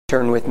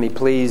Turn with me,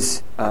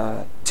 please,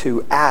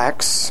 to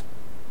Acts,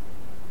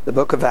 the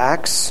book of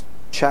Acts,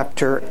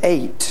 chapter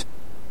 8.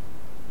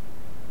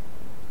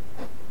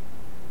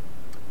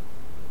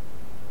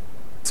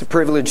 It's a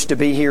privilege to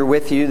be here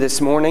with you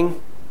this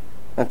morning.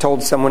 I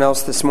told someone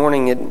else this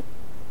morning,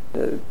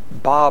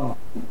 Bob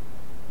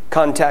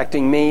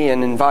contacting me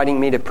and inviting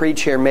me to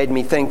preach here made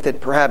me think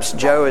that perhaps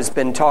Joe has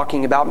been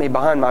talking about me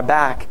behind my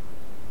back.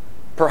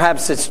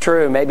 Perhaps it's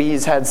true. Maybe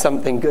he's had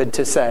something good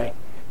to say.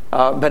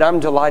 But I'm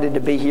delighted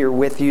to be here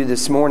with you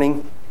this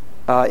morning.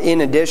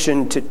 In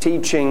addition to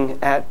teaching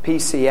at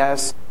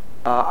PCS,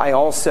 I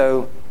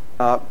also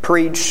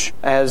preach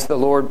as the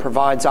Lord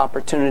provides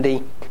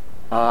opportunity.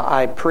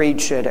 I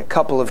preach at a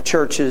couple of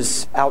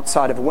churches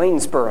outside of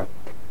Waynesboro.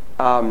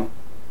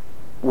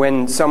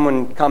 When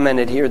someone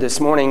commented here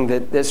this morning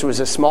that this was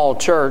a small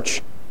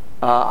church,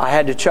 I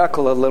had to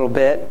chuckle a little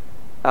bit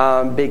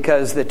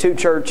because the two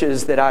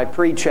churches that I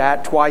preach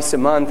at twice a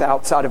month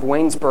outside of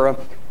Waynesboro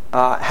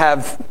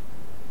have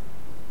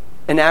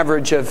an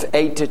average of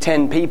 8 to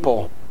 10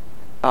 people.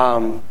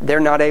 They're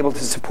not able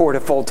to support a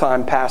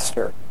full-time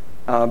pastor.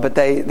 But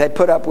they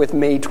put up with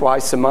me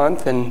twice a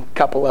month, and a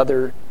couple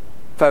other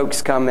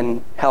folks come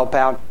and help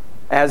out.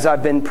 As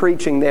I've been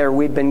preaching there,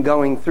 we've been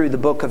going through the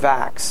book of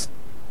Acts.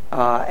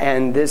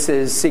 And this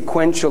is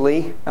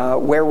sequentially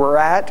where we're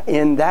at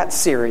in that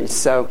series.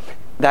 So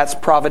that's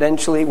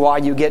providentially why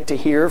you get to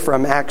hear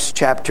from Acts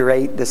chapter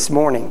 8 this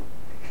morning.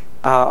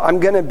 I'm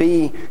going to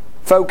be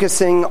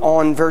focusing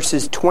on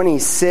verses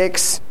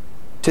 26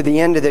 to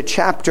the end of the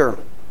chapter.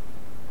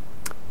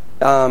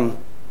 I'm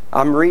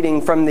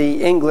reading from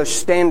the English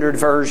Standard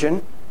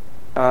Version,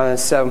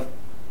 so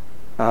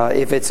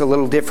if it's a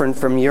little different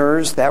from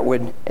yours, that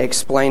would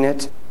explain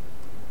it.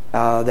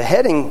 The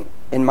heading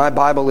in my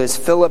Bible is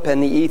Philip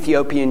and the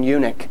Ethiopian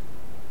Eunuch.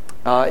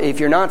 If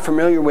you're not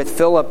familiar with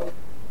Philip,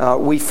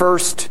 we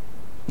first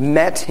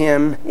met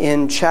him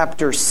in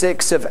chapter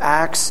 6 of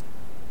Acts,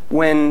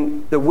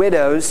 when the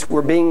widows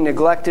were being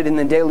neglected in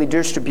the daily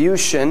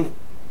distribution,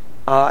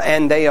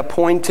 and they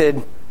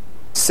appointed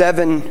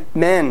 7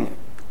 men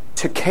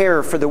to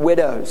care for the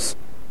widows.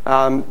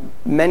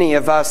 Many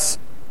of us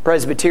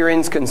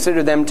Presbyterians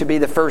consider them to be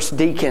the first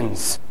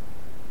deacons.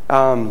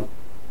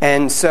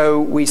 And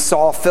so we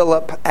saw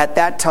Philip at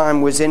that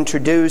time was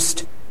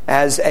introduced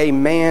as a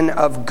man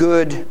of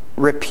good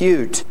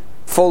repute,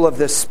 full of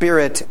the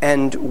Spirit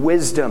and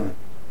wisdom.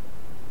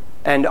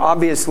 And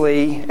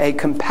obviously a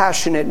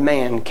compassionate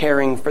man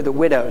caring for the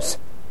widows.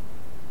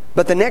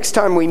 But the next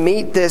time we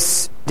meet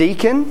this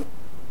deacon,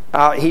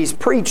 he's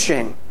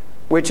preaching,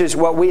 which is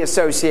what we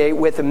associate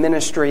with the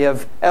ministry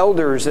of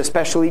elders,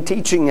 especially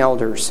teaching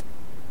elders.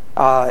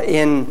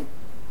 In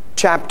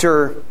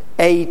chapter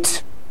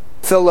 8,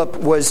 Philip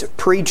was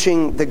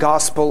preaching the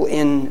gospel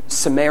in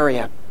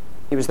Samaria.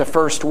 He was the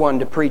first one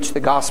to preach the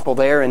gospel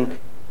there, and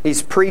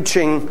he's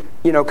preaching,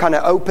 kind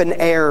of open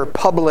air,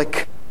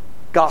 public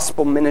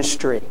gospel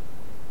ministry.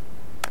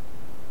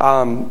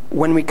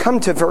 When we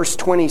come to verse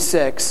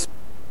 26,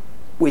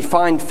 we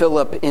find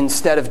Philip,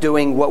 instead of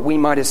doing what we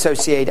might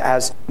associate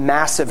as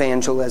mass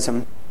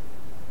evangelism,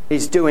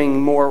 he's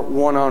doing more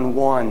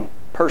one-on-one,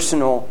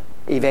 personal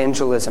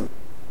evangelism.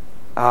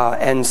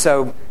 And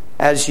so,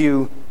 as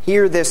you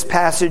hear this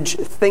passage,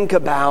 think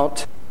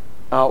about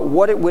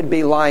what it would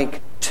be like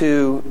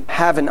to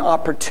have an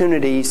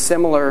opportunity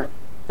similar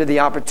to the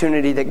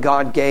opportunity that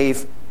God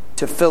gave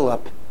to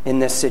Philip in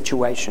this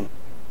situation.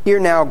 Hear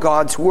now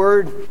God's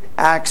word,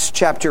 Acts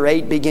chapter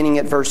 8, beginning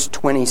at verse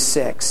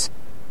 26.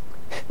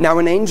 Now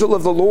an angel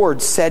of the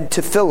Lord said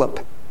to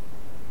Philip,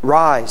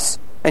 "Rise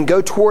and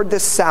go toward the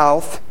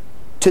south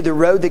to the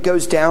road that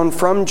goes down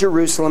from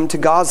Jerusalem to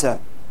Gaza.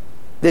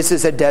 This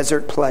is a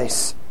desert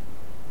place."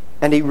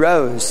 And he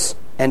rose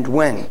and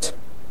went.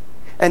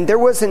 And there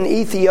was an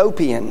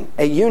Ethiopian,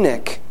 a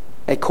eunuch,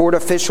 a court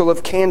official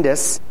of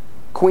Candace,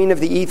 queen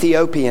of the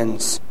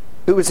Ethiopians,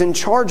 who was in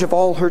charge of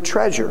all her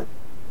treasure.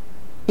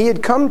 He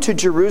had come to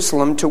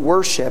Jerusalem to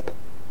worship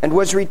and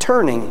was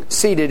returning,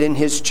 seated in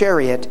his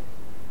chariot,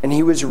 and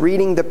he was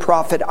reading the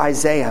prophet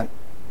Isaiah.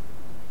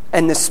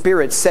 And the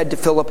Spirit said to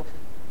Philip,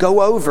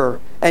 "Go over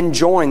and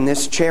join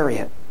this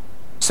chariot."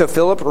 So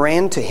Philip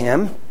ran to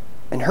him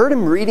and heard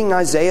him reading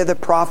Isaiah the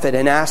prophet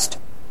and asked,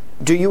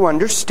 "Do you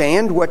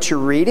understand what you're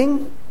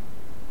reading?"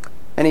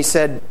 And he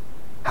said,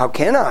 "How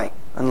can I,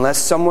 unless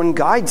someone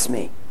guides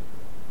me?"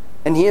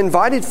 And he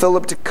invited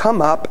Philip to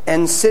come up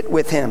and sit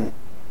with him.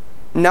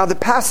 Now the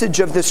passage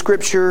of the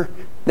scripture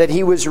that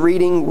he was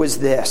reading was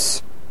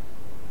this: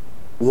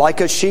 "Like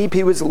a sheep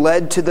he was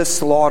led to the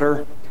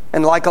slaughter,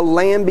 and like a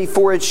lamb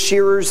before its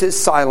shearers is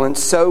silent,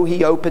 so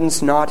he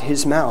opens not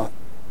his mouth.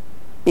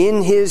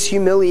 In his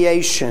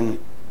humiliation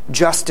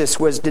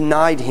justice was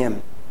denied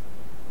him.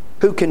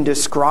 Who can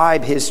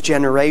describe his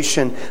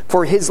generation?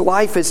 For his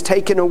life is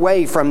taken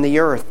away from the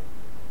earth."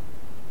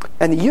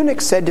 And the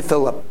eunuch said to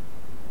Philip,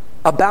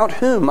 "About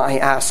whom, I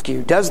ask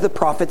you, does the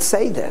prophet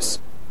say this?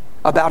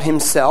 About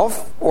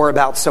himself or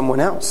about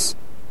someone else?"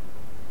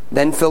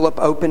 Then Philip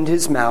opened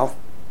his mouth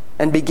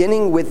And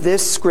beginning with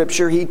this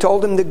scripture, he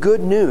told him the good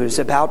news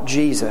about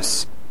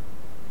Jesus.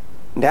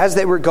 And as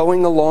they were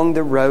going along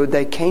the road,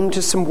 they came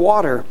to some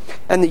water.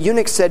 And the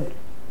eunuch said,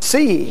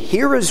 "See,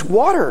 here is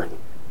water.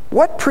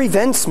 What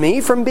prevents me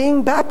from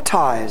being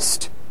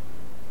baptized?"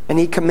 And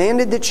he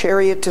commanded the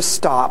chariot to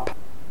stop.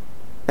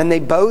 And they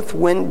both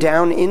went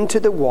down into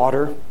the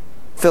water,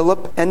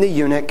 Philip and the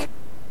eunuch,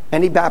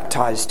 and he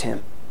baptized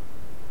him.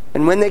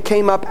 And when they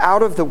came up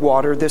out of the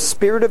water, the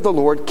Spirit of the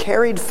Lord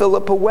carried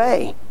Philip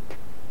away.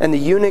 And the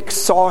eunuch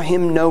saw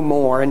him no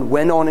more and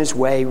went on his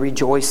way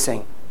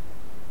rejoicing.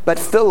 But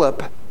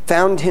Philip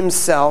found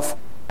himself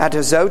at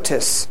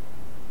Azotus.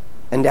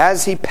 And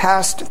as he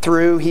passed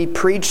through, he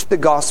preached the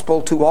gospel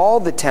to all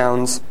the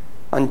towns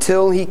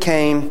until he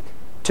came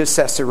to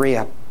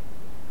Caesarea.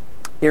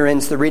 Here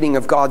ends the reading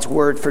of God's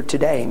word for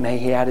today. May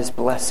he add his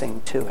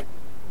blessing to it.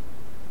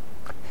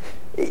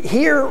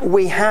 Here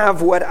we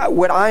have what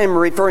I am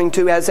referring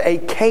to as a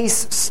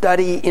case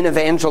study in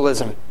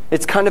evangelism.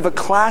 It's kind of a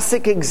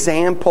classic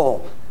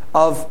example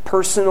of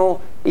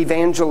personal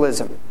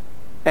evangelism.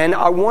 And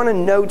I want to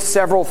note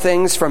several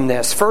things from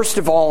this. First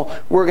of all,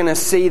 we're going to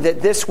see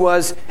that this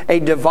was a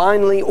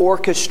divinely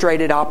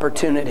orchestrated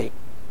opportunity.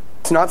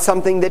 It's not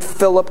something that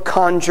Philip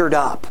conjured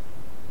up.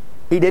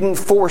 He didn't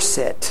force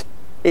it.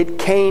 It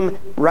came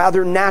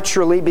rather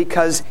naturally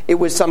because it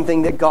was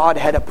something that God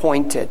had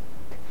appointed.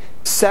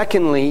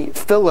 Secondly,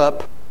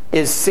 Philip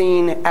is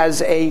seen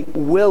as a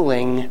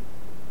willing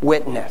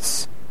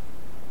witness.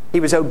 He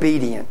was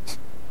obedient.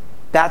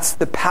 That's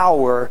the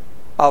power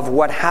of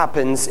what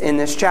happens in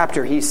this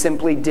chapter. He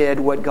simply did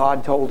what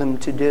God told him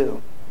to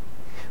do.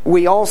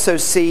 We also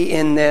see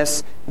in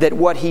this that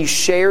what he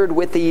shared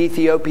with the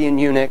Ethiopian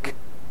eunuch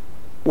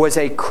was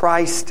a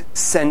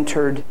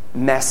Christ-centered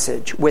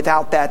message.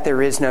 Without that,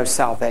 there is no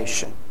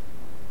salvation.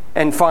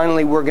 And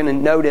finally, we're going to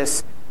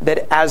notice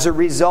that as a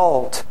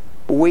result,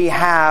 we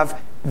have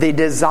the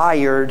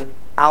desired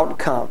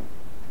outcome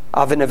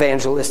of an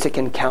evangelistic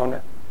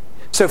encounter.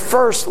 So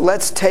first,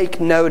 let's take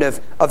note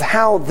of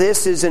how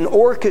this is an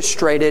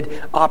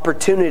orchestrated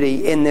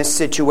opportunity in this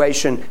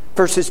situation.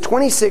 Verses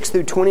 26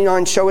 through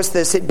 29 show us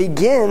this. It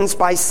begins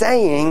by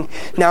saying,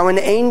 "Now an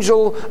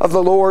angel of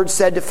the Lord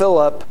said to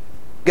Philip,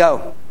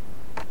 'Go.'"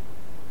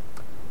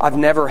 I've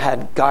never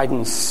had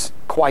guidance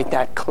quite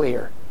that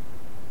clear.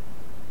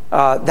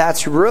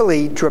 That's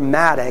really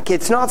dramatic.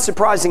 It's not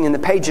surprising in the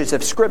pages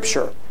of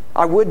Scripture.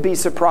 I would be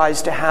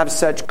surprised to have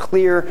such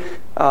clear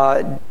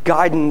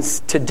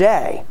guidance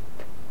today.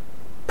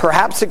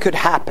 Perhaps it could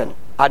happen.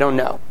 I don't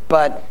know.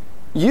 But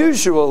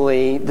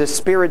usually the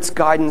Spirit's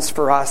guidance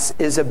for us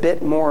is a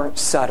bit more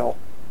subtle.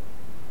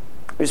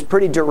 It was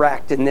pretty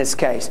direct in this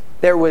case.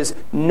 There was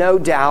no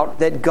doubt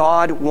that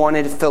God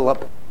wanted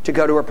Philip to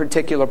go to a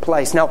particular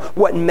place. Now,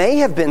 what may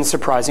have been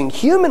surprising,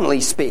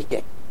 humanly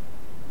speaking,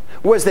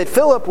 was that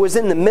Philip was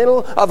in the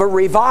middle of a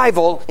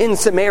revival in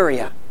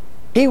Samaria.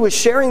 He was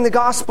sharing the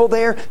gospel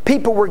there.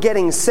 People were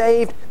getting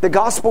saved. The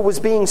gospel was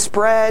being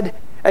spread.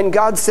 And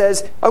God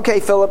says, "Okay,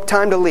 Philip,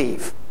 time to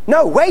leave."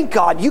 "No, wait,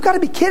 God, you got to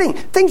be kidding.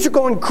 Things are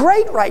going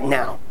great right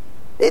now.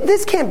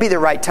 This can't be the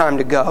right time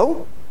to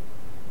go."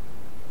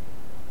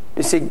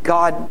 You see,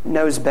 God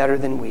knows better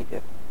than we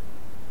do.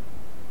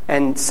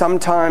 And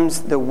sometimes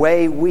the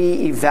way we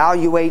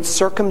evaluate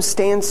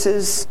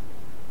circumstances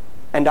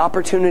and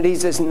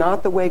opportunities is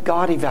not the way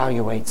God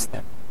evaluates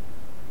them.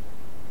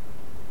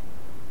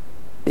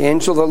 The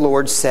angel of the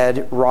Lord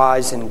said,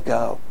 "Rise and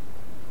go."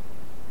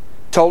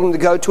 Told him to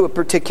go to a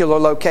particular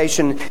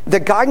location. The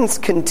guidance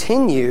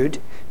continued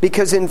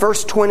because in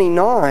verse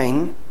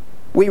 29,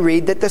 we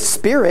read that the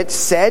Spirit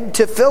said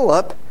to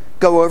Philip,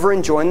 "Go over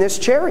and join this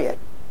chariot."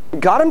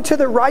 Got him to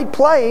the right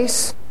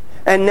place,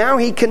 and now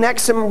he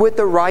connects him with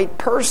the right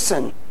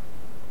person.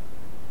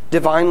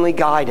 Divinely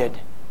guided.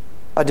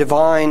 A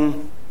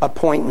divine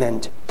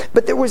appointment.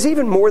 But there was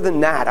even more than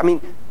that. I mean,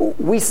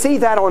 we see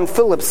that on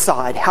Philip's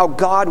side, how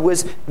God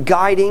was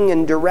guiding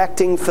and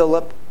directing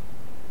Philip.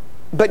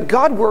 But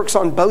God works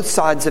on both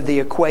sides of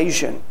the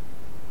equation.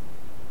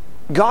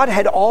 God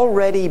had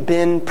already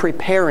been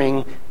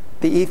preparing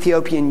the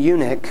Ethiopian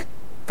eunuch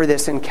for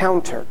this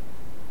encounter.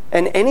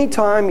 And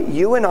anytime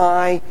you and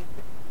I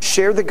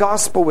share the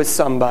gospel with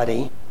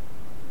somebody,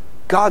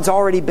 God's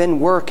already been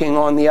working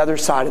on the other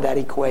side of that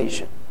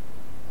equation.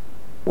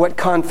 What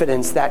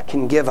confidence that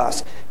can give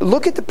us.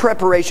 Look at the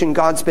preparation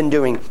God's been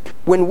doing.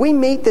 When we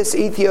meet this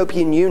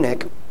Ethiopian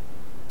eunuch,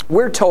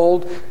 we're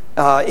told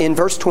in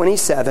verse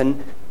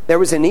 27, there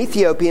was an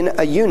Ethiopian,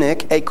 a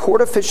eunuch, a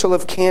court official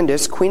of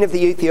Candace, queen of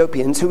the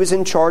Ethiopians, who was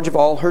in charge of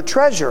all her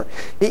treasure.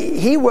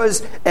 He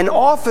was an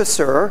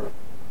officer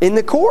in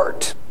the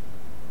court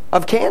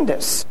of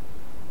Candace.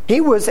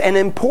 He was an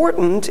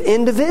important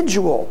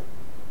individual.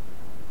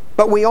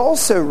 But we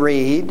also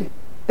read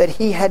that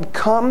he had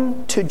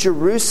come to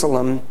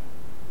Jerusalem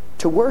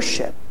to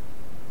worship.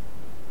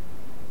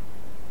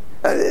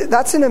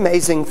 That's an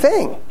amazing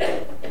thing.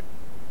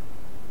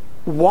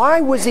 Why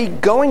was he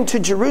going to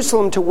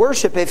Jerusalem to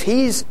worship if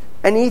he's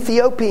an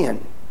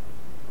Ethiopian?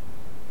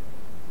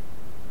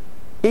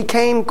 He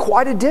came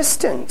quite a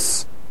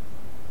distance.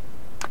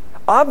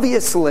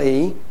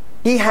 obviously,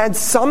 he had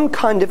some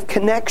kind of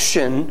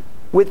connection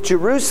with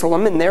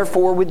Jerusalem and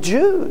therefore with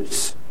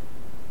Jews,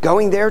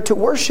 going there to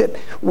worship.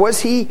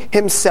 Was he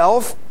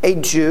himself a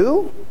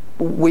Jew?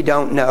 We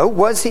don't know.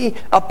 Was he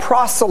a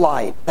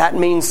proselyte? That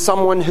means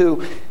someone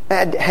who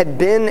had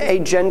been a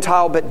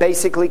Gentile but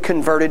basically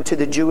converted to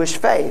the Jewish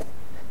faith.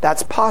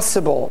 That's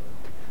possible.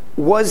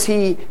 Was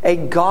he a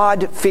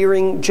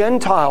God-fearing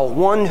Gentile,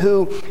 one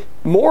who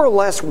more or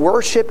less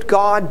worshiped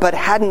God but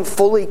hadn't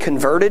fully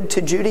converted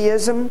to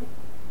Judaism?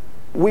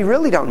 We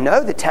really don't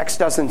know. The text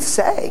doesn't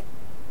say.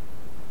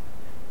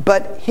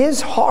 But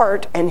his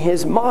heart and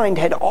his mind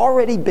had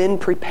already been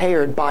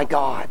prepared by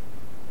God.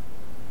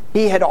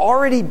 He had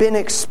already been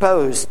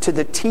exposed to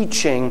the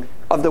teaching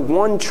of the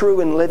one true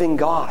and living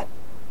God.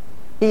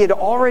 He had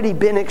already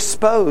been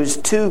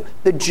exposed to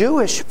the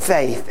Jewish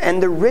faith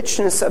and the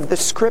richness of the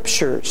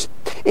Scriptures.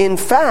 In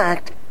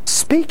fact,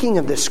 speaking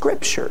of the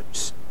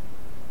Scriptures,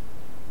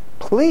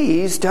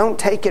 please don't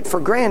take it for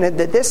granted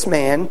that this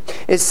man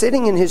is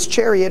sitting in his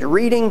chariot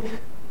reading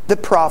the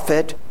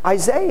prophet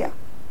Isaiah.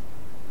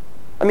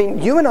 I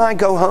mean, you and I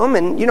go home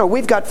and,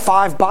 we've got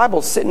 5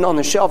 Bibles sitting on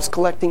the shelves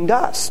collecting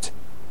dust.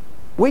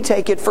 We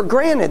take it for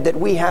granted that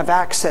we have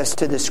access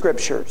to the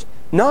Scriptures.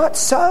 Not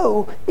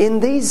so in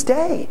these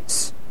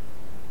days.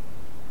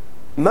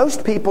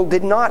 Most people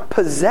did not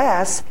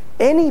possess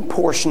any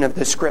portion of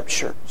the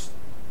Scriptures.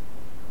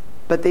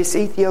 But this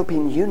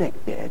Ethiopian eunuch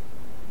did.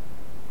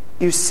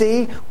 You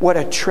see what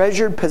a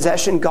treasured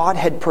possession God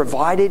had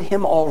provided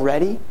him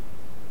already?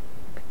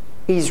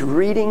 He's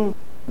reading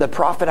the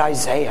prophet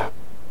Isaiah.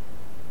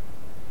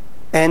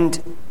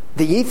 And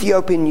the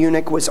Ethiopian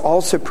eunuch was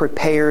also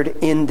prepared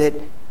in that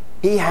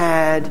he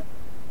had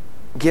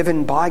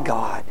given by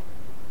God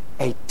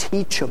a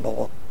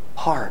teachable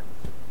heart.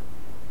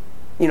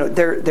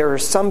 There are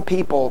some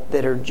people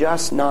that are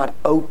just not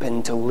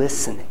open to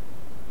listening.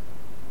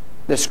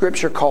 The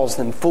Scripture calls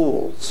them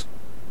fools.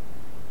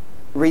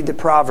 Read the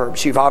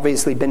Proverbs. You've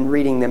obviously been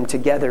reading them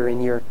together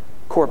in your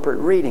corporate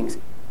readings.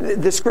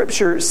 The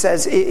Scripture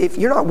says if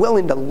you're not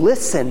willing to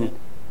listen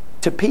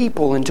to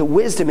people and to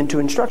wisdom and to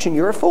instruction,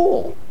 you're a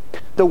fool.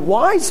 The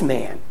wise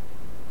man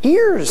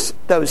hears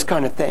those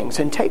kind of things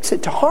and takes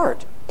it to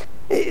heart.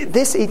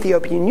 This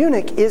Ethiopian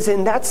eunuch is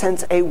in that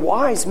sense a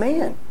wise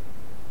man.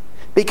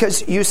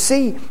 Because you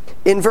see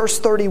in verse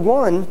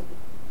 31,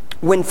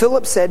 when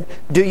Philip said,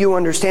 "Do you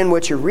understand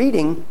what you're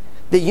reading?"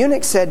 the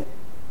eunuch said,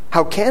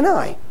 "How can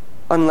I,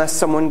 unless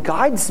someone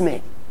guides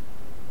me?"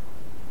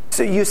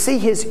 So you see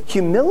his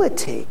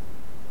humility.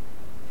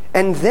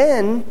 And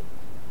then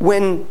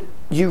when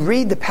you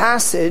read the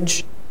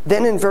passage,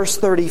 then in verse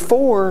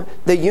 34,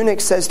 the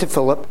eunuch says to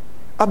Philip,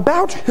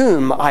 "About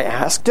whom, I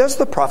ask, does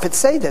the prophet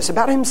say this?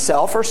 About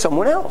himself or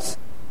someone else?"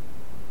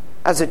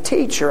 As a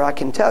teacher, I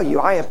can tell you,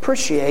 I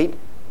appreciate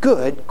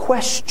good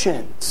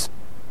questions.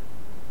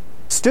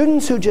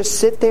 Students who just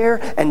sit there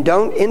and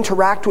don't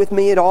interact with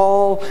me at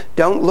all,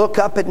 don't look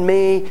up at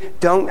me,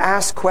 don't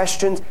ask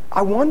questions,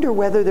 I wonder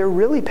whether they're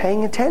really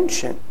paying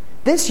attention.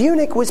 This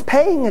eunuch was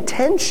paying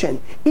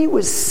attention. He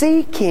was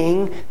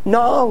seeking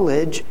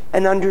knowledge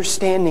and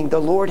understanding. The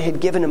Lord had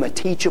given him a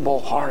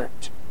teachable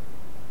heart.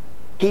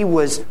 He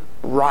was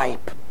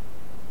ripe.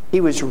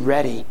 He was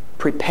ready,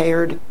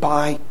 prepared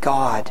by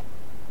God.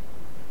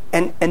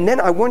 And then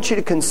I want you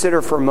to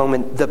consider for a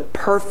moment the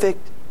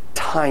perfect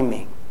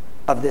timing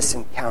of this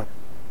encounter.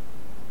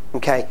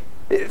 Okay?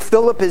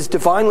 Philip is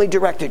divinely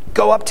directed,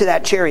 go up to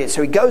that chariot.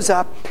 So he goes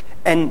up,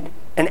 and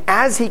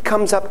as he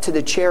comes up to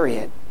the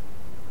chariot,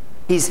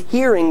 he's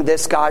hearing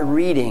this guy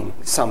reading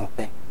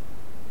something.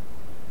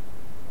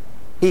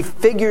 He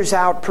figures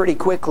out pretty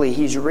quickly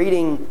he's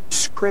reading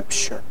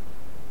Scripture.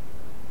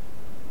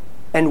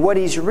 And what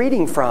he's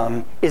reading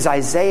from is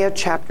Isaiah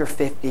chapter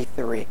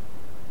 53.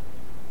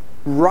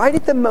 Right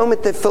at the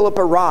moment that Philip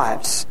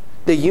arrives,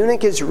 the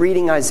eunuch is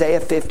reading Isaiah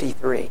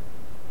 53.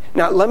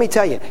 Now, let me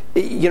tell you,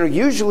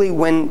 usually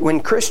when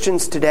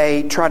Christians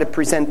today try to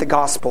present the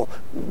gospel,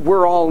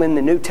 we're all in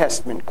the New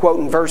Testament,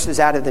 quoting verses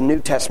out of the New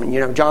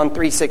Testament, John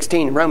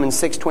 3:16, Romans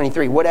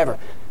 6:23, whatever.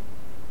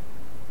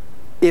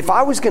 If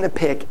I was going to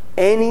pick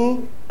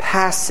any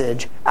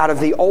passage out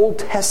of the Old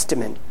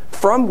Testament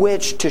from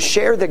which to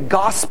share the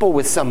gospel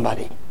with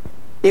somebody,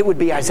 it would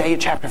be Isaiah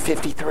chapter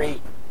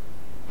 53.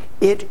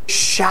 It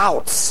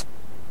shouts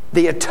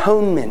the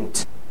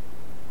atonement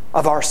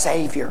of our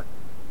Savior.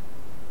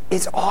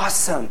 It's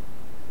awesome.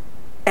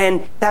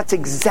 And that's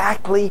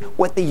exactly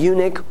what the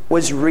eunuch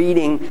was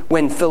reading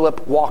when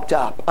Philip walked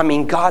up. I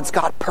mean, God's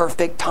got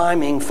perfect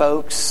timing,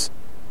 folks.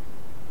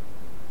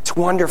 It's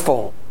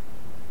wonderful.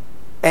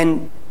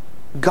 And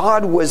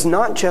God was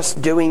not just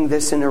doing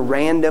this in a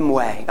random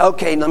way.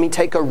 Okay, let me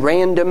take a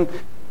random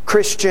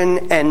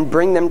Christian and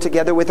bring them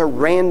together with a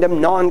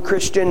random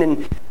non-Christian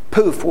and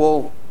poof,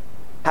 we'll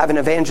have an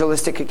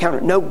evangelistic encounter.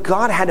 No,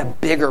 God had a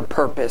bigger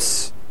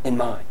purpose in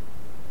mind.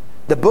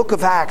 The book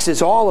of Acts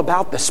is all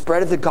about the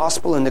spread of the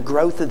gospel and the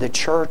growth of the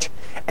church,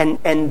 and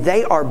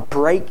they are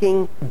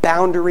breaking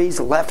boundaries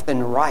left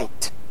and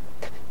right.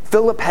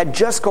 Philip had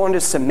just gone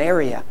to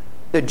Samaria.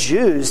 The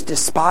Jews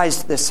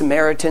despised the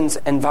Samaritans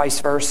and vice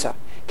versa.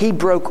 He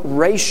broke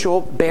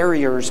racial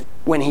barriers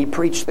when he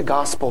preached the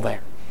gospel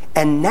there.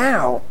 And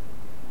now,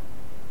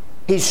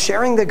 he's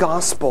sharing the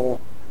gospel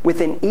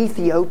with an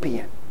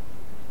Ethiopian.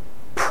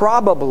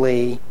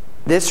 Probably,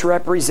 this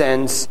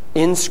represents,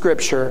 in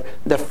Scripture,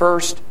 the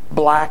first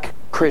black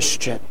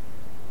Christian.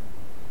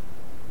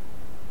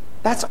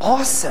 That's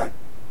awesome.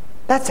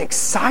 That's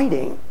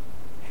exciting.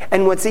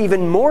 And what's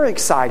even more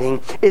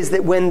exciting is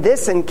that when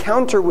this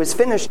encounter was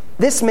finished,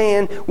 this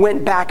man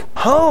went back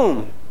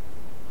home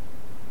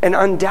and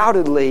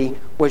undoubtedly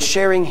was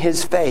sharing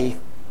his faith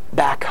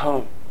back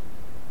home.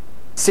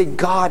 See,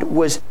 God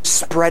was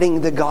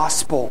spreading the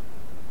gospel,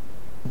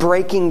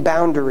 breaking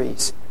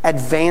boundaries,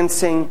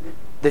 advancing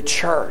the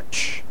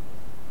church.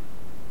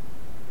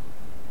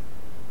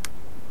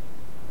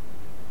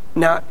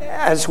 Now,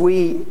 as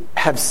we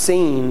have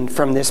seen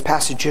from this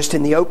passage, just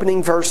in the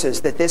opening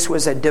verses, that this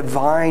was a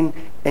divine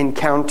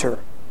encounter,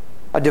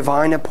 a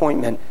divine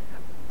appointment,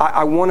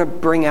 I want to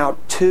bring out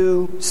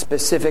two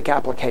specific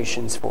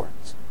applications for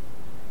us.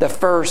 The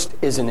first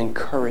is an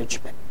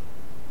encouragement.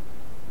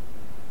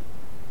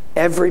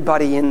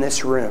 Everybody in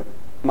this room,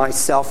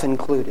 myself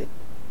included,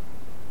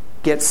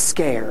 gets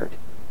scared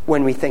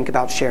when we think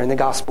about sharing the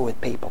gospel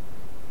with people.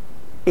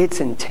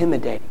 It's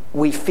intimidating.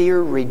 We fear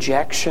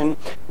rejection.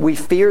 We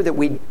fear that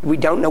we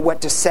don't know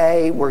what to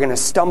say. We're going to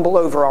stumble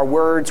over our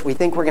words. We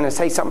think we're going to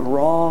say something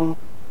wrong.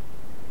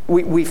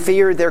 We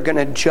fear they're going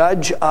to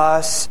judge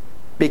us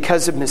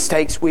because of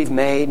mistakes we've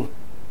made.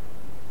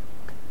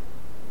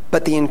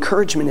 But the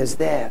encouragement is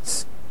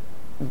this: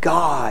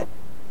 God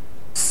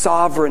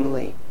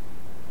sovereignly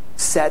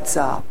sets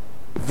up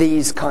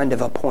these kind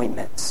of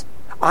appointments.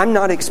 I'm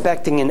not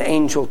expecting an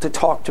angel to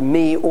talk to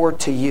me or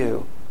to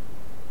you,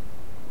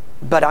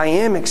 but I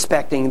am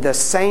expecting the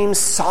same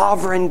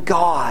sovereign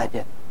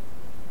God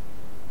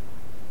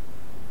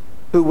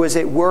who was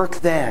at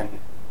work then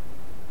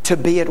to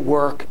be at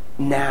work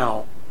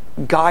now,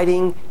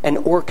 guiding and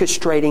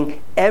orchestrating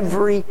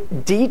every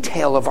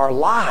detail of our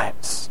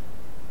lives.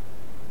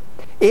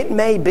 It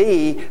may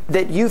be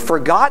that you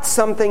forgot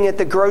something at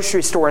the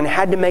grocery store and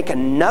had to make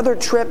another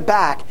trip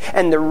back.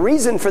 And the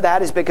reason for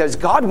that is because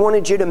God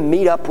wanted you to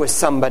meet up with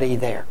somebody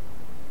there.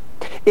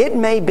 It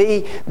may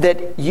be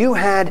that you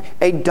had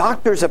a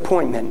doctor's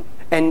appointment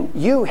and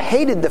you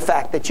hated the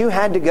fact that you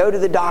had to go to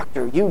the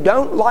doctor. You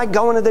don't like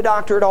going to the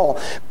doctor at all.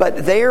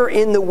 But there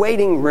in the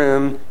waiting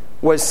room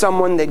was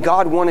someone that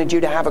God wanted you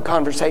to have a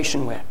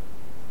conversation with.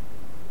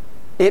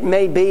 It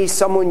may be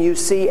someone you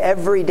see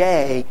every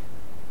day,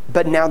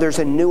 but now there's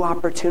a new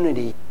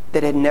opportunity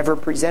that had never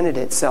presented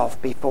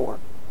itself before.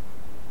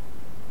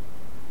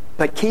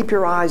 But keep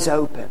your eyes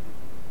open.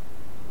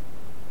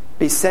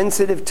 Be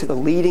sensitive to the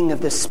leading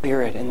of the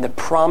Spirit and the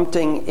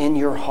prompting in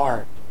your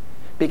heart,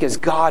 because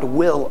God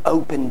will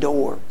open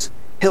doors.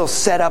 He'll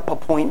set up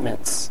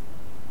appointments.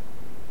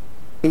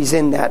 He's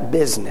in that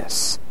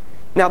business.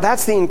 Now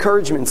that's the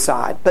encouragement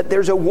side, but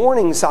there's a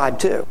warning side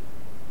too.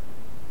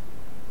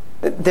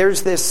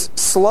 There's this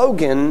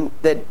slogan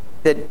that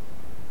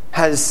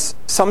has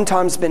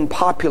sometimes been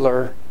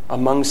popular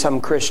among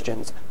some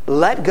Christians: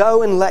 let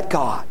go and let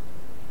God.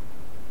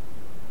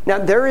 Now,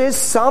 there is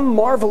some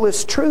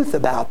marvelous truth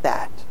about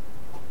that.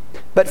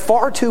 But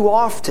far too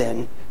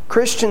often,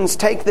 Christians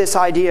take this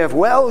idea of,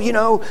 well, you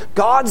know,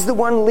 God's the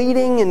one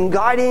leading and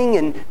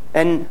guiding,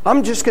 and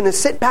I'm just going to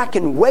sit back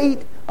and wait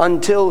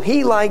until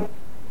He,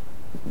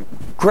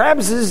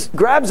 grabs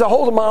a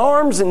hold of my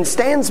arms and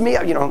stands me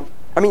up. You know,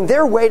 I mean,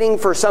 they're waiting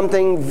for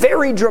something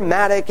very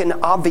dramatic and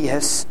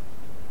obvious,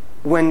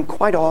 when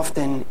quite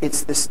often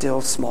it's the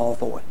still small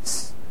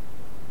voice.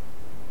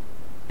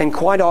 And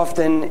quite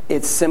often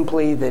it's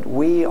simply that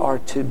we are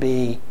to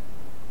be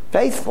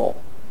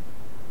faithful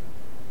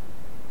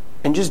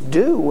and just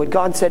do what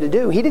God said to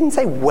do. He didn't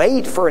say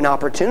wait for an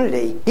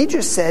opportunity. He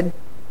just said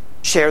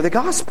share the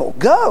gospel.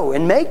 Go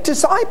and make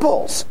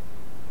disciples.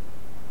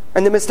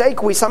 And the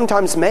mistake we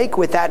sometimes make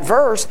with that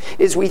verse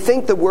is we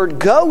think the word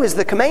go is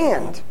the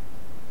command.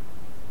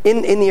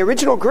 In the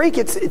original Greek,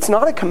 it's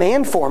not a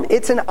command form.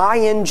 It's an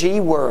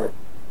ing word.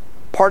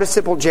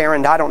 Participle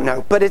gerund, I don't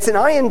know. But it's an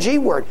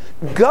ing word.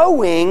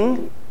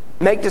 Going,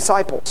 make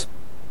disciples.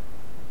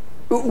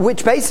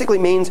 Which basically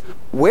means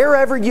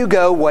wherever you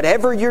go,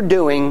 whatever you're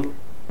doing,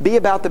 be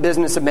about the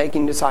business of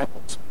making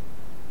disciples.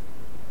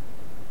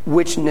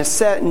 Which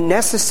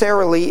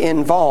necessarily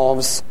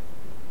involves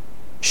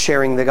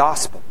sharing the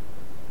gospel.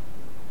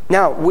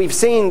 Now, we've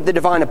seen the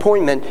divine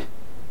appointment.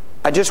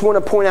 I just want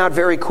to point out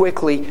very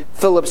quickly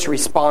Philip's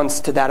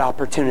response to that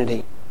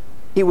opportunity.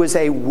 He was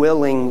a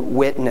willing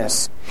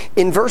witness.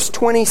 In verse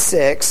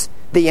 26,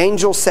 the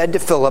angel said to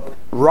Philip,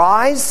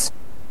 "Rise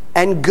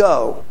and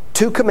go."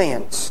 Two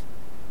commands.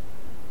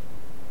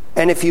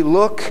 And if you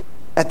look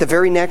at the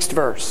very next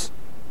verse,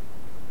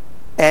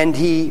 and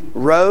he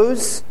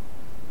rose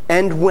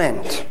and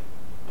went.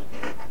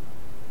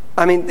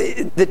 I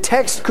mean, the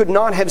text could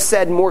not have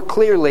said more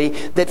clearly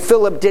that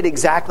Philip did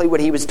exactly what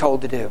he was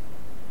told to do.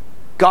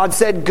 God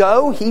said,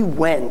 go, he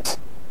went.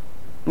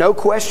 No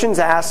questions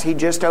asked, he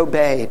just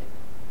obeyed.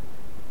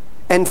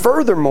 And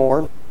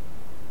furthermore,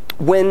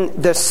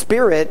 when the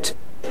Spirit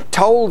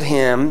told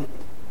him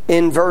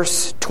in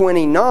verse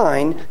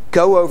 29,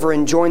 go over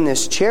and join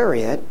this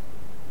chariot,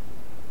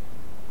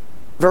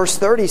 verse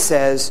 30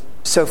 says,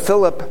 so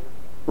Philip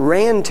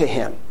ran to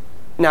him.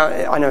 Now,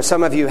 I know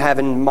some of you have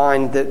in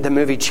mind the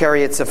movie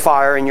Chariots of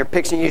Fire, and you're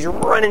picturing you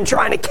running,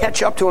 trying to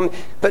catch up to him.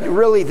 But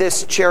really,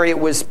 this chariot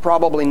was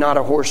probably not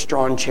a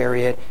horse-drawn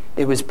chariot.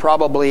 It was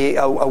probably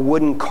a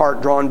wooden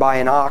cart drawn by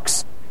an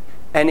ox.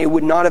 And it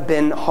would not have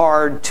been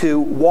hard to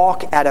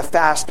walk at a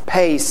fast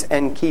pace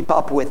and keep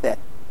up with it.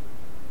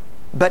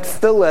 But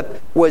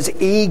Philip was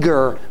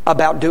eager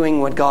about doing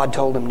what God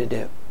told him to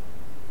do.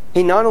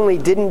 He not only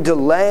didn't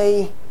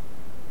delay,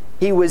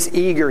 he was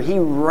eager. He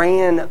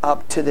ran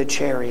up to the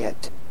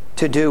chariot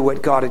to do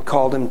what God had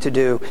called him to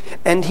do.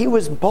 And he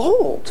was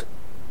bold.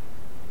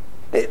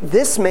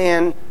 This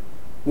man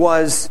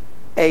was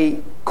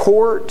a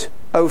court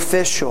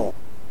official.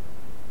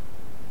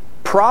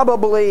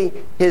 Probably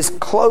his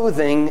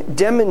clothing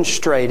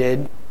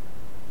demonstrated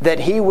that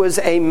he was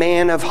a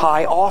man of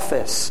high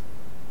office.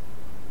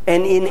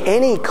 And in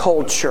any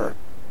culture,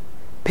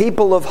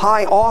 people of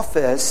high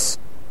office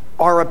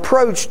are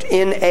approached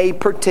in a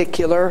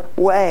particular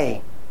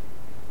way.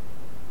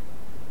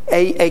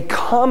 A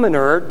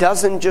commoner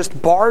doesn't just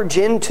barge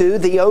into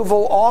the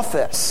Oval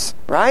Office,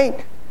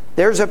 right?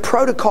 There's a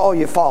protocol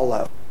you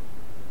follow.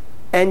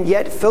 And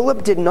yet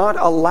Philip did not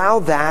allow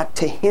that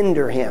to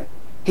hinder him.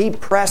 He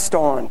pressed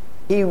on.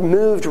 He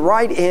moved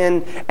right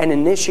in and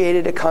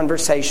initiated a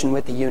conversation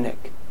with the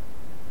eunuch.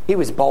 He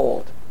was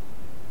bold.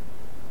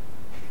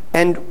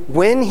 And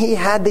when he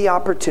had the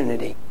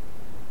opportunity,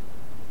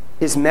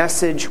 his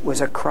message was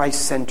a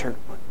Christ-centered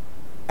one,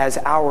 as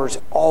ours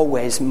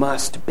always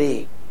must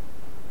be.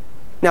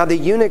 Now, the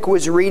eunuch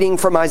was reading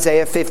from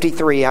Isaiah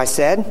 53, I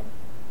said.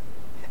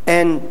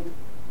 And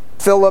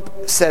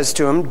Philip says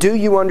to him, do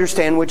you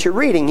understand what you're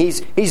reading?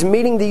 He's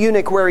meeting the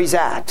eunuch where he's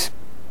at.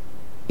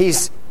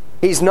 He's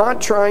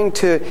not trying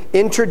to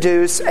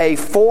introduce a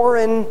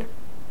foreign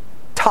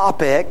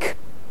topic,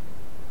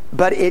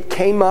 but it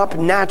came up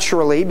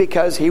naturally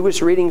because he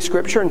was reading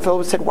Scripture, and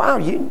Philip said, wow,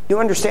 you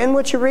understand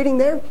what you're reading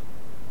there?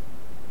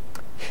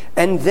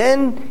 And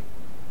then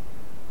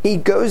he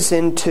goes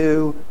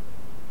into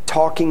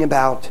talking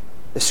about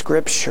the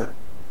Scripture.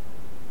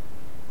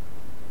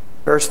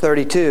 Verse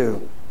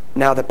 32,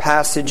 now the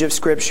passage of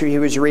Scripture he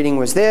was reading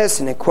was this,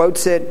 and it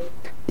quotes it.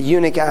 The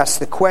eunuch asked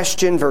the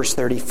question, verse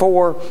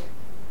 34.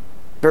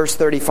 Verse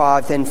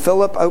 35, then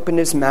Philip opened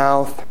his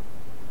mouth,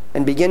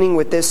 and beginning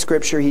with this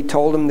Scripture, he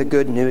told him the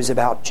good news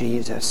about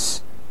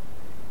Jesus.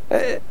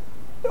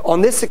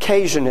 On this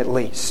occasion, at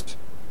least,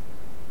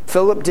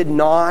 Philip did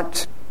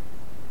not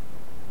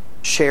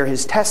share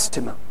his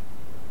testimony.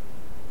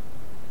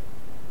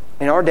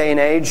 In our day and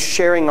age,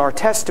 sharing our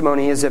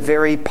testimony is a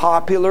very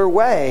popular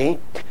way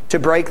to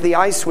break the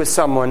ice with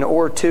someone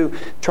or to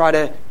try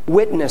to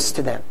witness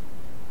to them.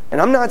 And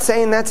I'm not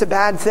saying that's a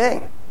bad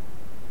thing.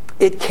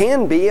 It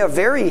can be a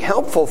very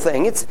helpful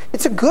thing.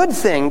 It's a good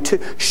thing to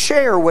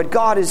share what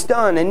God has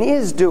done and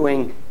is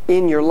doing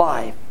in your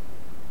life.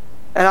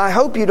 And I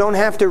hope you don't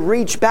have to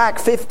reach back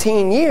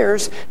 15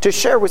 years to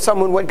share with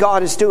someone what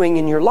God is doing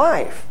in your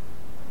life.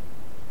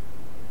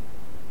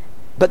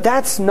 But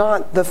that's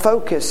not the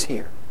focus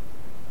here.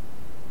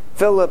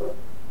 Philip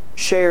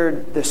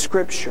shared the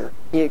Scripture.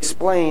 He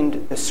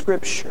explained the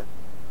Scripture.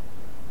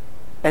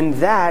 And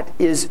that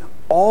is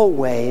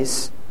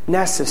always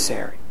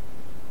necessary.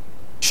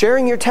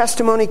 Sharing your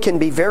testimony can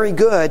be very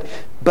good,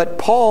 but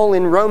Paul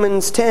in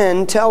Romans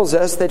 10 tells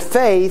us that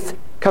faith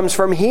comes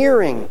from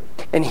hearing,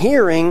 and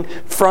hearing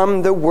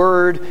from the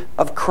Word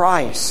of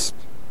Christ.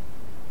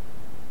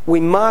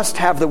 We must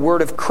have the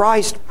Word of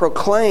Christ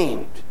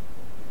proclaimed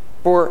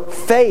for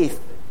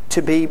faith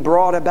to be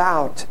brought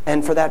about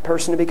and for that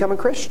person to become a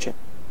Christian.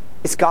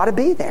 It's got to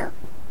be there.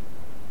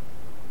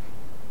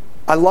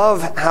 I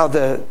love how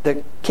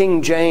the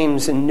King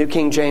James and New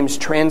King James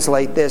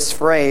translate this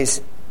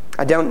phrase.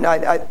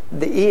 The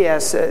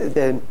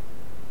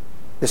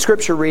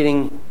Scripture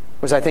reading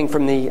was, I think,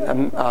 from the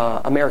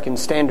American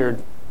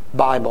Standard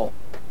Bible.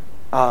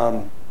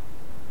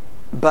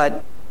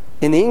 But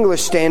in the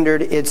English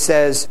Standard, it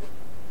says,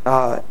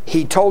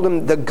 he told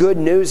him the good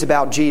news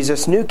about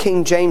Jesus. New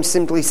King James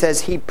simply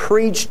says he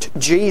preached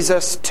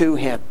Jesus to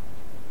him.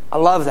 I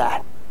love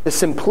that. The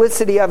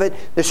simplicity of it,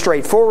 the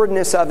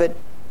straightforwardness of it.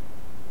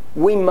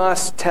 We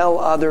must tell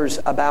others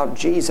about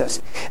Jesus.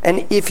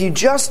 And if you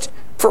just,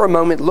 for a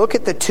moment, look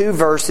at the two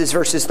verses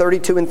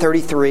 32 and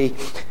 33,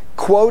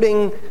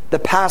 quoting the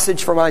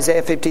passage from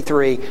Isaiah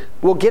 53,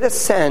 we'll get a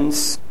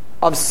sense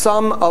of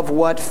some of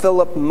what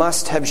Philip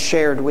must have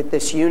shared with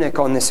this eunuch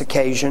on this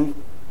occasion.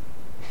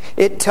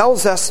 It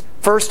tells us,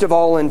 first of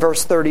all, in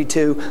verse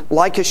 32,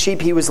 like a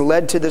sheep he was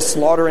led to the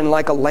slaughter, and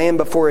like a lamb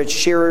before its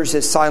shearers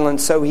is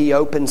silent, so he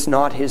opens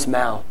not his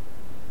mouth.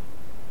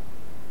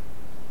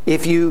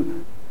 If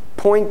you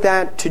point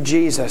that to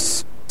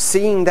Jesus,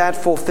 seeing that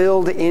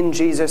fulfilled in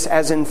Jesus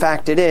as in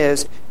fact it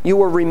is,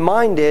 you are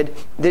reminded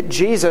that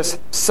Jesus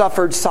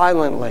suffered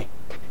silently.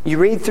 You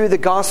read through the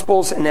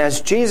Gospels, and as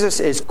Jesus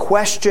is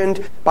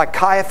questioned by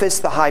Caiaphas,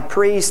 the high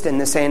priest,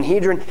 and the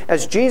Sanhedrin,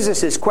 as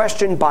Jesus is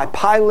questioned by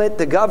Pilate,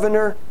 the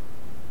governor,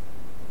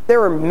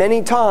 there are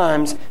many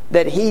times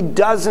that he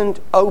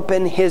doesn't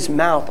open his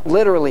mouth.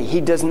 Literally,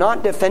 he does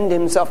not defend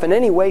himself in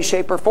any way,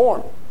 shape, or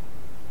form.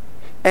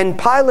 And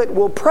Pilate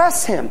will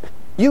press him.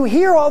 You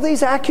hear all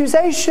these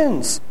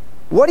accusations.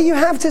 What do you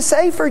have to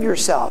say for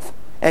yourself?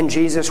 And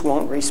Jesus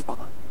won't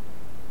respond.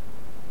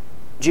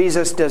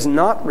 Jesus does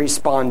not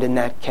respond in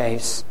that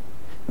case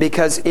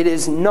because it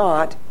is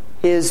not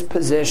his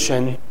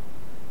position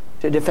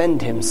to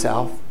defend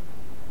himself.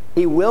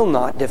 He will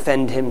not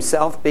defend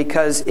himself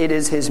because it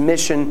is his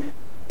mission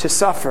to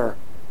suffer,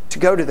 to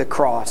go to the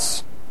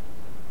cross.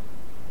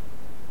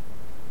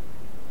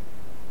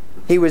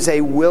 He was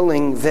a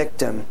willing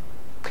victim.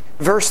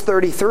 Verse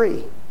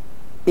 33,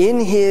 in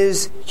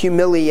his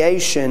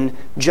humiliation,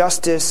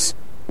 justice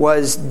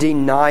was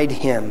denied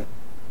him.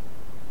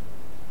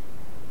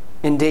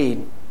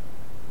 Indeed,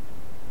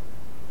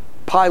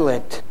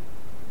 Pilate,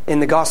 in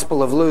the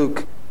Gospel of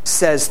Luke,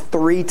 says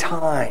 3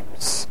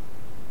 times,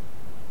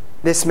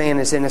 this man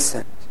is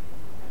innocent.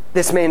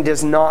 This man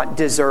does not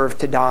deserve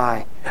to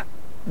die.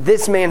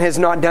 This man has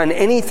not done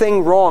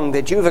anything wrong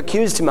that you've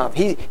accused him of.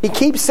 He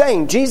keeps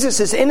saying, Jesus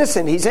is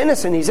innocent, he's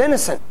innocent, he's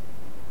innocent.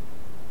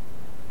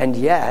 And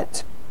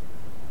yet,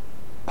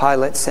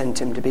 Pilate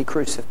sent him to be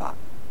crucified.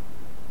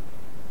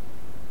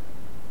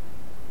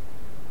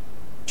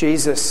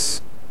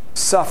 Jesus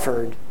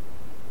suffered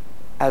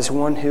as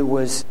one who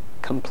was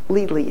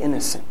completely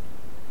innocent.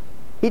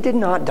 He did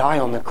not die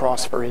on the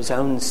cross for his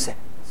own sins.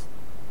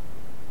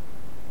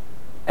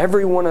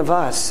 Every one of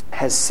us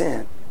has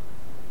sinned.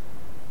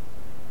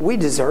 We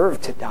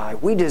deserve to die.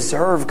 We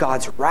deserve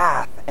God's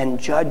wrath and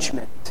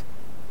judgment.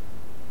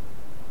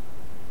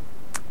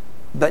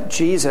 But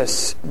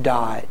Jesus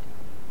died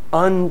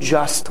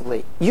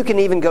unjustly. You can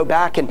even go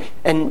back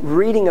and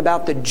reading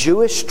about the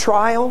Jewish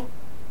trial,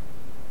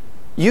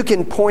 you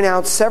can point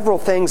out several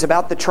things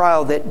about the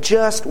trial that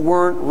just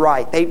weren't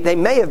right. They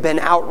may have been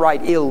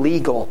outright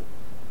illegal.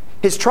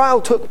 His trial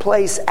took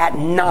place at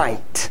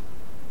night,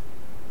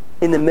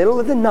 in the middle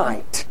of the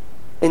night,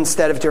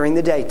 instead of during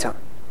the daytime.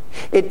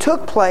 It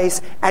took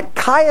place at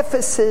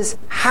Caiaphas'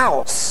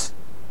 house,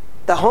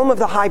 the home of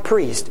the high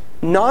priest,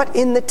 not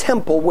in the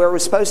temple where it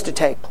was supposed to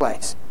take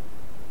place.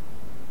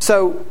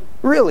 So,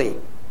 really,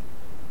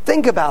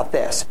 think about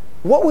this.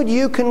 What would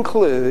you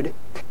conclude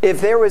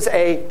if there was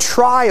a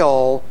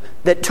trial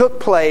that took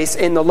place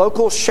in the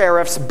local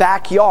sheriff's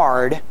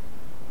backyard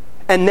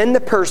and then the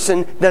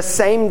person the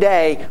same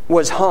day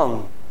was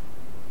hung?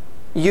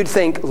 You'd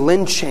think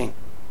lynching.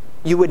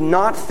 You would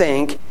not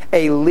think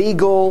a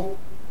legal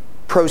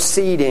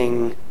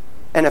proceeding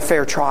and a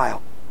fair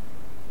trial.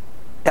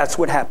 That's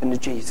what happened to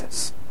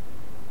Jesus.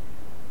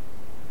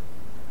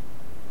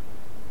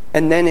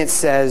 And then it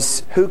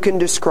says, who can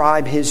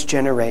describe his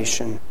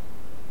generation?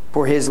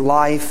 For his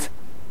life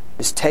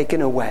is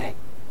taken away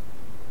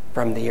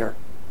from the earth.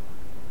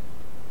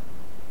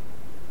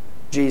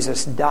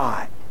 Jesus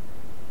died.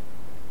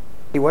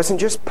 He wasn't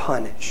just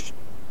punished,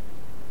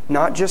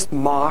 not just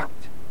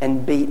mocked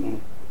and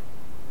beaten,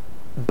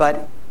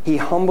 but he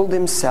humbled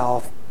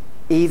himself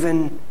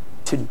even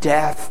to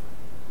death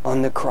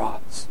on the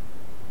cross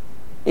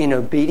in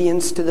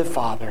obedience to the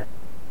Father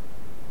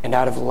and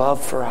out of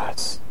love for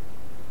us.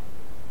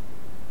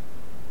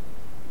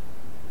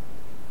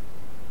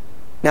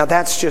 Now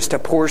that's just a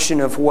portion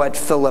of what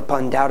Philip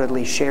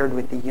undoubtedly shared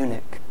with the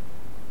eunuch.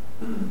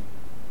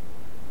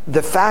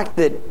 The fact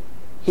that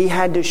he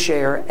had to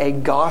share a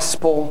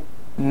gospel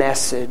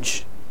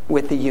message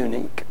with the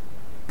eunuch,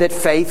 that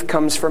faith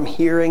comes from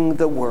hearing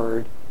the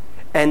word,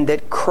 and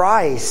that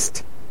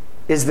Christ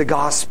is the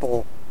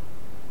gospel,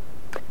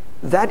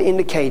 that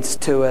indicates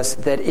to us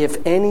that if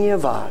any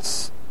of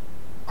us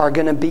are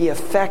going to be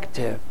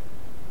effective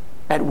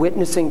at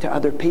witnessing to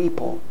other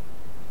people,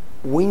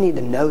 we need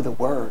to know the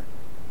word.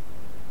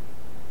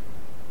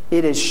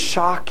 It is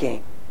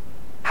shocking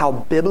how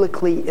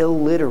biblically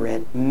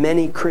illiterate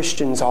many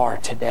Christians are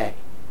today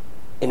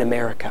in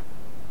America.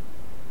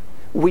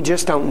 We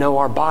just don't know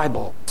our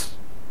Bibles.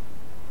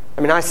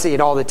 I mean, I see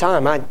it all the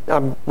time. I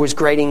was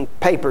grading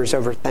papers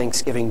over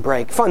Thanksgiving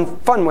break.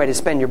 Fun way to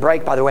spend your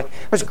break, by the way.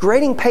 I was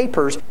grading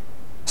papers,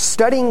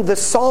 studying the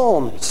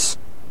Psalms.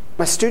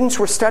 My students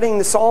were studying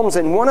the Psalms,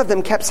 and one of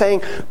them kept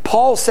saying,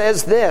 Paul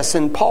says this,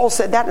 and Paul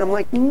said that. And I'm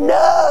like,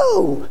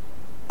 no!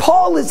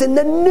 Paul is in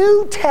the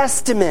New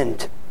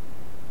Testament.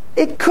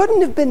 It couldn't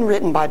have been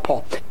written by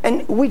Paul.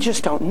 And we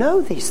just don't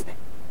know these things.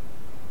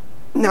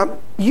 Now,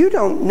 you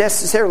don't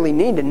necessarily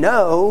need to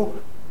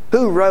know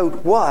who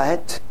wrote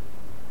what,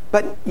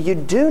 but you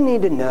do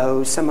need to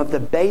know some of the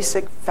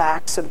basic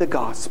facts of the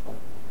gospel.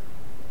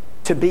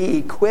 To be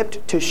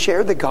equipped to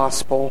share the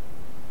gospel,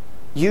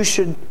 you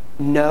should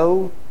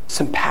know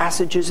some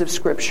passages of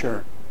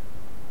Scripture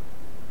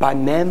by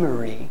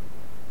memory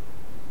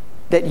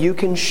that you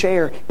can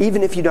share,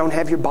 even if you don't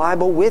have your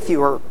Bible with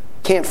you or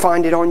can't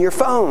find it on your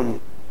phone.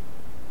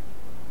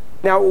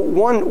 Now,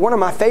 one of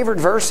my favorite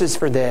verses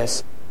for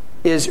this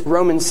is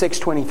Romans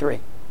 6:23.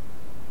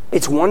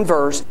 It's one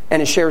verse,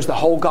 and it shares the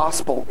whole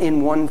gospel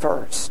in one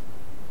verse.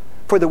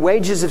 For the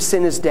wages of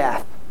sin is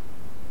death.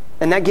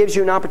 And that gives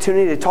you an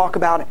opportunity to talk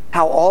about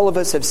how all of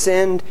us have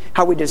sinned,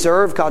 how we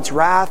deserve God's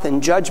wrath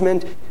and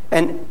judgment,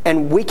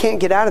 and we can't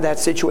get out of that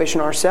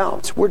situation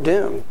ourselves. We're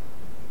doomed.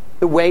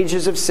 The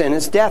wages of sin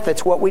is death.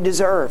 That's what we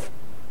deserve.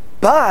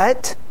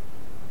 But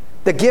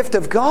the gift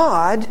of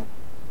God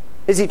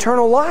is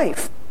eternal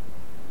life.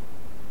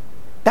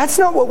 That's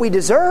not what we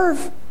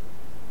deserve.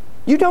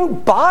 You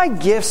don't buy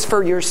gifts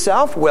for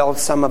yourself. Well,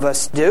 some of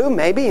us do,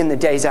 maybe in the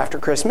days after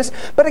Christmas.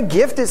 But a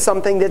gift is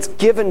something that's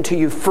given to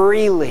you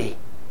freely.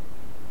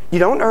 You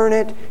don't earn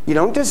it. You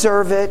don't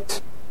deserve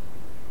it.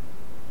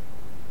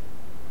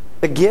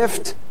 The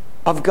gift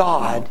of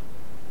God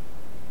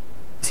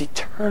is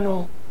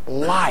eternal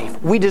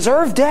life. We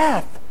deserve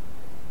death.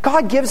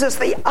 God gives us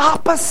the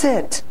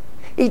opposite.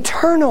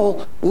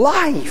 Eternal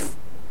life.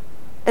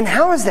 And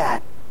how is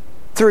that?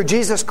 Through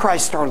Jesus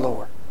Christ our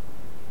Lord.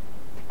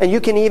 And you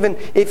can even,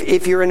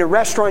 if you're in a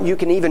restaurant, you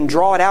can even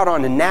draw it out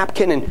on a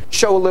napkin and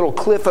show a little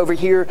cliff over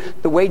here.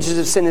 The wages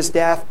of sin is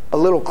death. A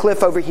little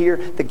cliff over here.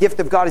 The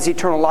gift of God is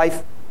eternal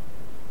life.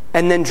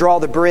 And then draw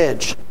the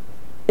bridge.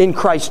 In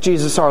Christ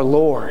Jesus our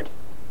Lord.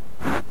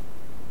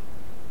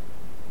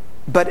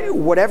 But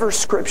whatever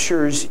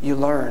scriptures you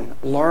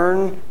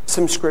learn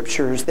some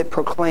scriptures that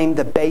proclaim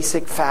the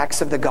basic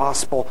facts of the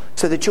gospel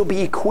so that you'll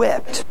be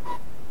equipped.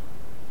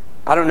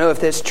 I don't know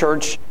if this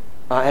church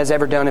has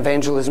ever done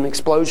evangelism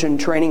explosion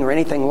training or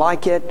anything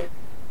like it.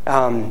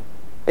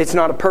 It's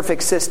not a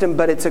perfect system,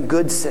 but it's a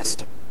good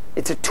system.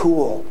 It's a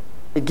tool.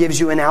 It gives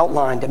you an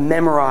outline to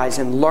memorize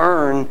and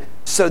learn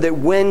so that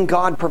when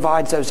God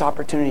provides those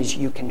opportunities,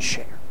 you can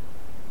share.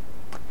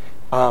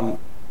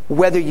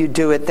 Whether you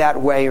do it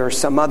that way or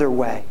some other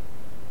way,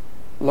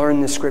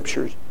 learn the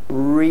scriptures,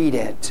 read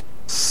it,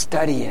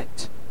 study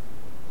it,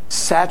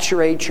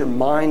 saturate your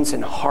minds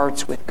and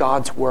hearts with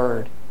God's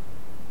word.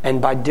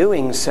 And by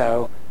doing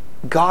so,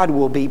 God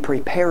will be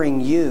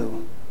preparing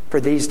you for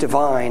these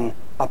divine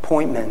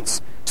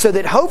appointments so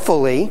that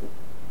hopefully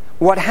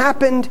what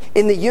happened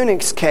in the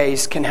eunuch's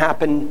case can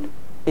happen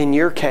in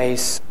your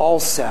case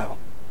also.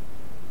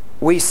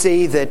 We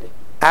see that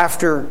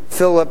after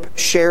Philip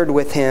shared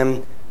with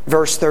him,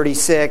 verse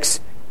 36,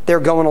 they're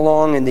going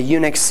along and the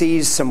eunuch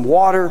sees some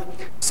water,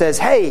 says,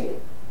 "Hey,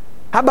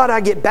 how about I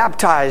get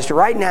baptized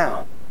right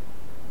now?"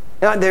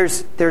 Now,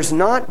 there's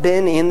not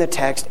been in the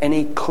text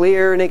any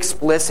clear and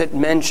explicit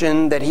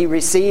mention that he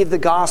received the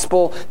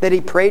gospel, that he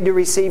prayed to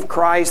receive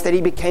Christ, that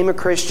he became a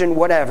Christian,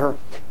 whatever.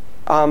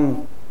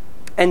 And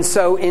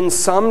so in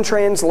some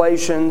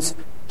translations,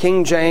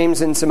 King James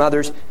and some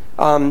others,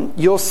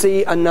 you'll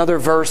see another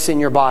verse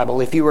in your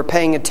Bible. If you were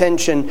paying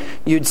attention,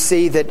 you'd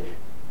see that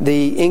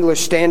the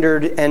English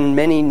Standard and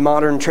many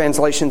modern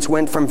translations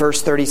went from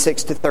verse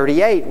 36 to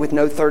 38 with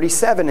no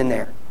 37 in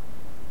there.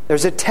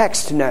 There's a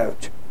text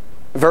note.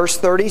 Verse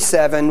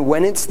 37,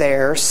 when it's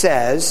there,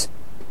 says,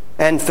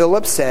 "And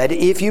Philip said,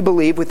 'If you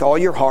believe with all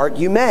your heart,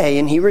 you may.'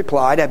 And he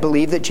replied, 'I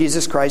believe that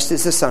Jesus Christ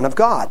is the Son of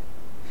God.'"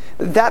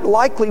 That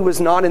likely was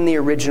not in the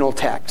original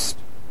text.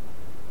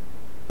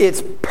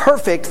 It's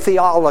perfect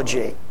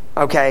theology,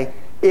 okay?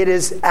 It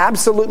is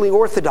absolutely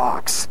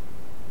orthodox.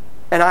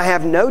 And I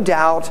have no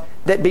doubt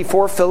that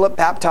before Philip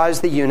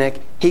baptized the eunuch,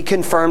 he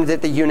confirmed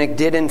that the eunuch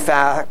did in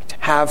fact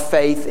have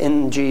faith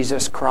in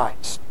Jesus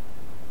Christ.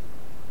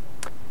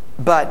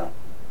 But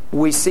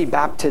we see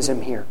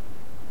baptism here,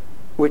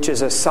 which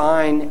is a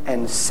sign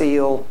and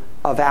seal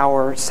of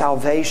our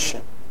salvation,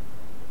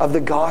 of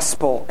the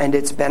gospel and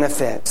its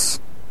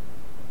benefits.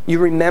 You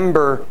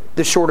remember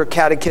the Shorter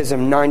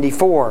Catechism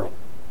 94.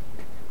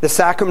 The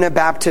sacrament of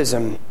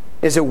baptism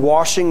is a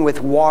washing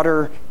with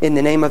water in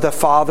the name of the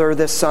Father,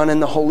 the Son,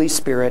 and the Holy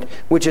Spirit,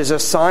 which is a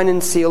sign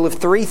and seal of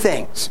three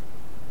things.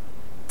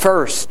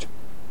 First,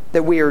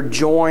 that we are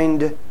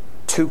joined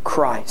to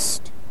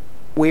Christ.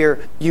 We are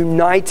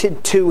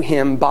united to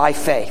Him by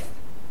faith.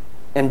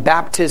 And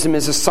baptism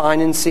is a sign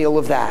and seal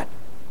of that.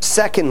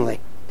 Secondly,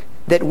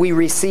 that we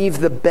receive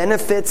the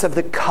benefits of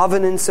the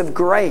covenants of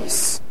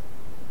grace.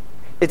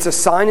 It's a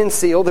sign and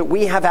seal that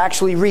we have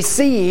actually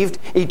received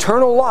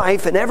eternal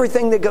life and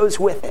everything that goes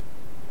with it.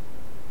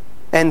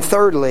 And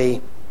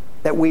thirdly,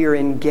 that we are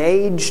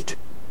engaged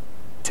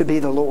to be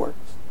the Lord's.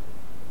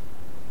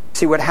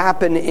 See, what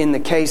happened in the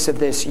case of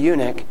this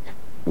eunuch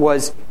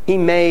was he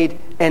made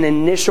an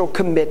initial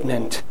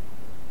commitment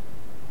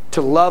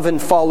to love and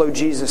follow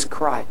Jesus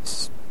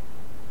Christ.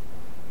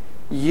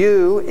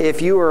 You,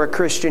 if you are a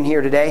Christian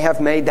here today, have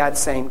made that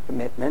same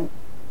commitment.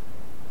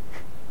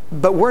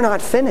 But we're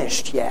not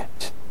finished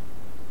yet.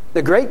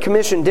 The Great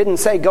Commission didn't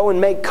say go and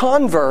make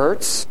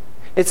converts.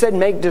 It said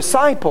make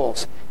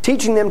disciples,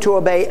 teaching them to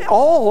obey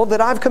all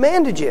that I've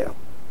commanded you.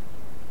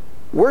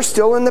 We're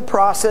still in the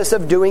process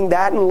of doing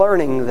that and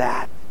learning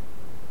that.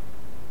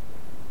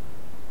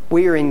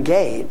 We are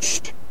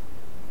engaged.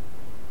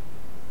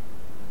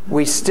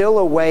 We still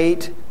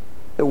await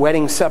the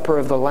wedding supper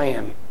of the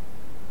Lamb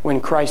when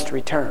Christ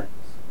returns.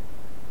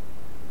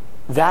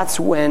 That's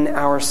when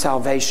our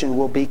salvation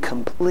will be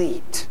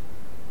complete.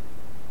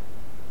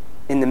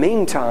 In the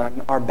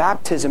meantime, our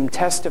baptism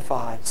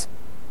testifies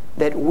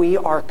that we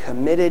are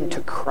committed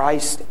to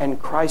Christ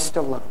and Christ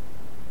alone,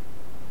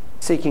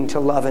 seeking to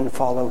love and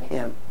follow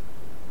Him.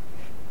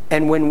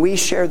 And when we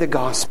share the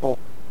gospel,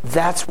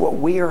 that's what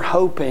we are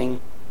hoping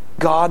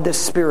God the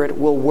Spirit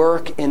will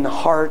work in the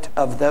heart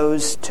of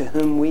those to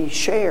whom we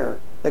share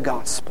the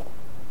gospel.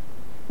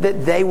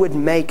 That they would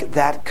make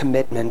that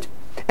commitment.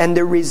 And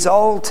the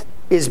result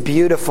is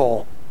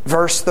beautiful.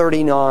 Verse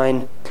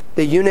 39,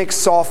 the eunuch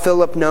saw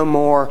Philip no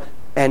more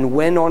and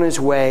went on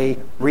his way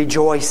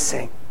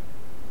rejoicing.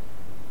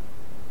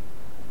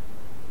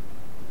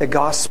 The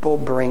gospel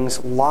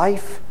brings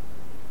life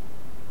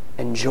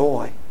and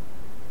joy.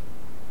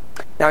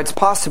 Now, it's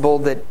possible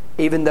that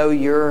even though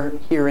you're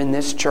here in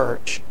this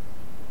church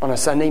on a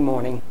Sunday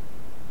morning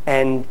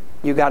and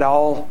you got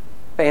all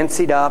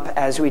fancied up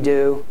as we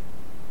do,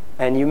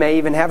 and you may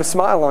even have a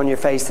smile on your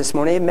face this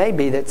morning, it may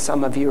be that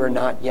some of you are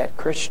not yet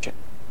Christian.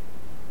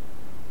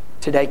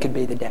 Today could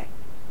be the day.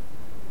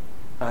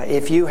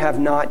 If you have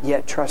not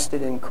yet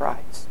trusted in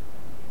Christ,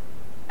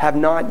 have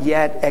not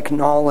yet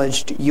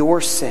acknowledged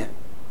your sin,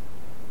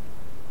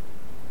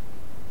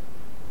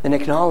 then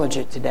acknowledge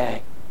it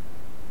today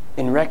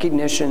in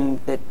recognition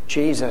that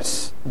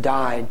Jesus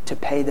died to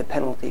pay the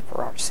penalty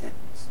for our sins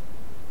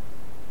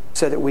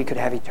so that we could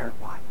have eternal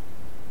life.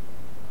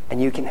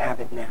 And you can have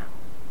it now,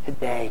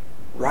 today,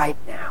 right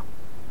now.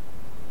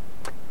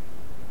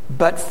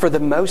 But for the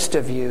most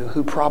of you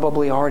who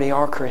probably already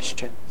are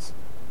Christians,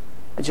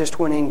 I just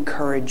want to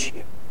encourage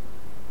you.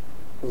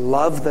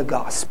 Love the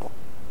gospel.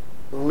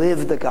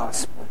 Live the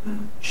gospel.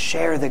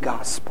 Share the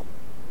gospel.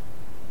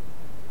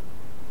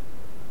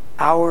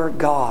 Our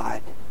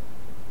God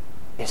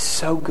is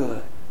so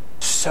good,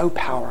 so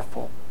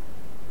powerful.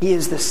 He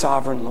is the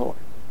sovereign Lord.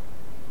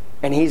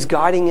 And He's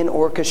guiding and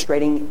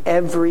orchestrating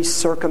every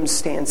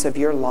circumstance of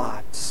your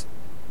lives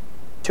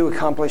to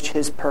accomplish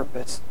His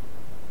purpose.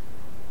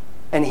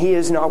 And He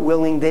is not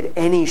willing that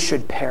any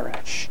should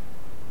perish,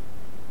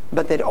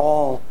 but that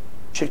all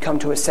should come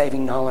to a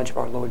saving knowledge of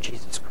our Lord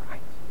Jesus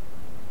Christ.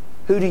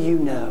 Who do you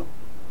know?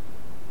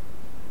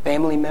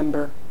 Family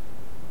member?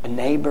 A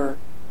neighbor?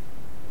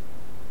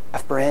 A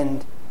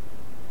friend?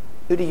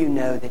 Who do you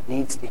know that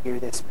needs to hear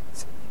this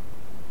message?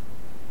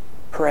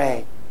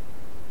 Pray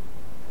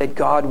that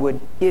God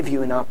would give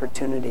you an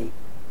opportunity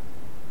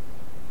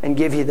and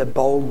give you the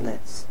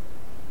boldness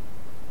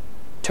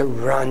to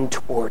run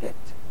toward it.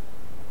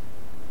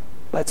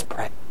 Let's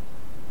pray.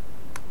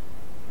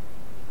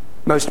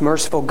 Most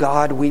merciful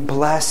God, we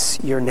bless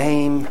your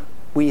name.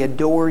 We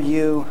adore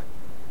you.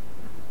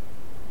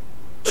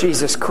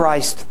 Jesus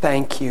Christ,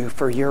 thank you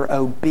for your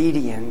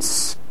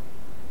obedience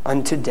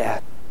unto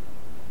death.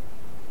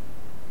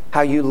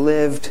 How you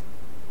lived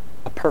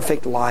a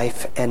perfect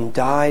life and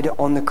died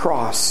on the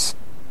cross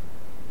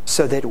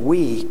so that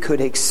we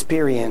could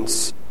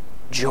experience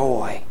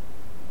joy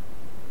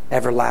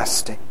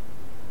everlasting.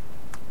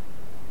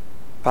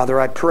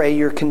 Father, I pray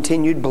your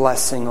continued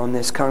blessing on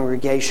this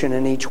congregation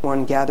and each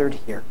one gathered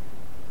here.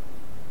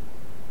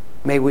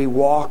 May we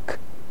walk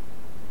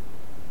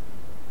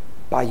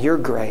by your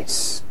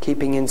grace,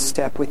 keeping in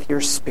step with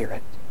your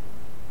Spirit.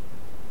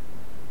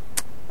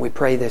 We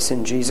pray this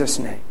in Jesus'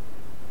 name.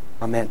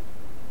 Amen.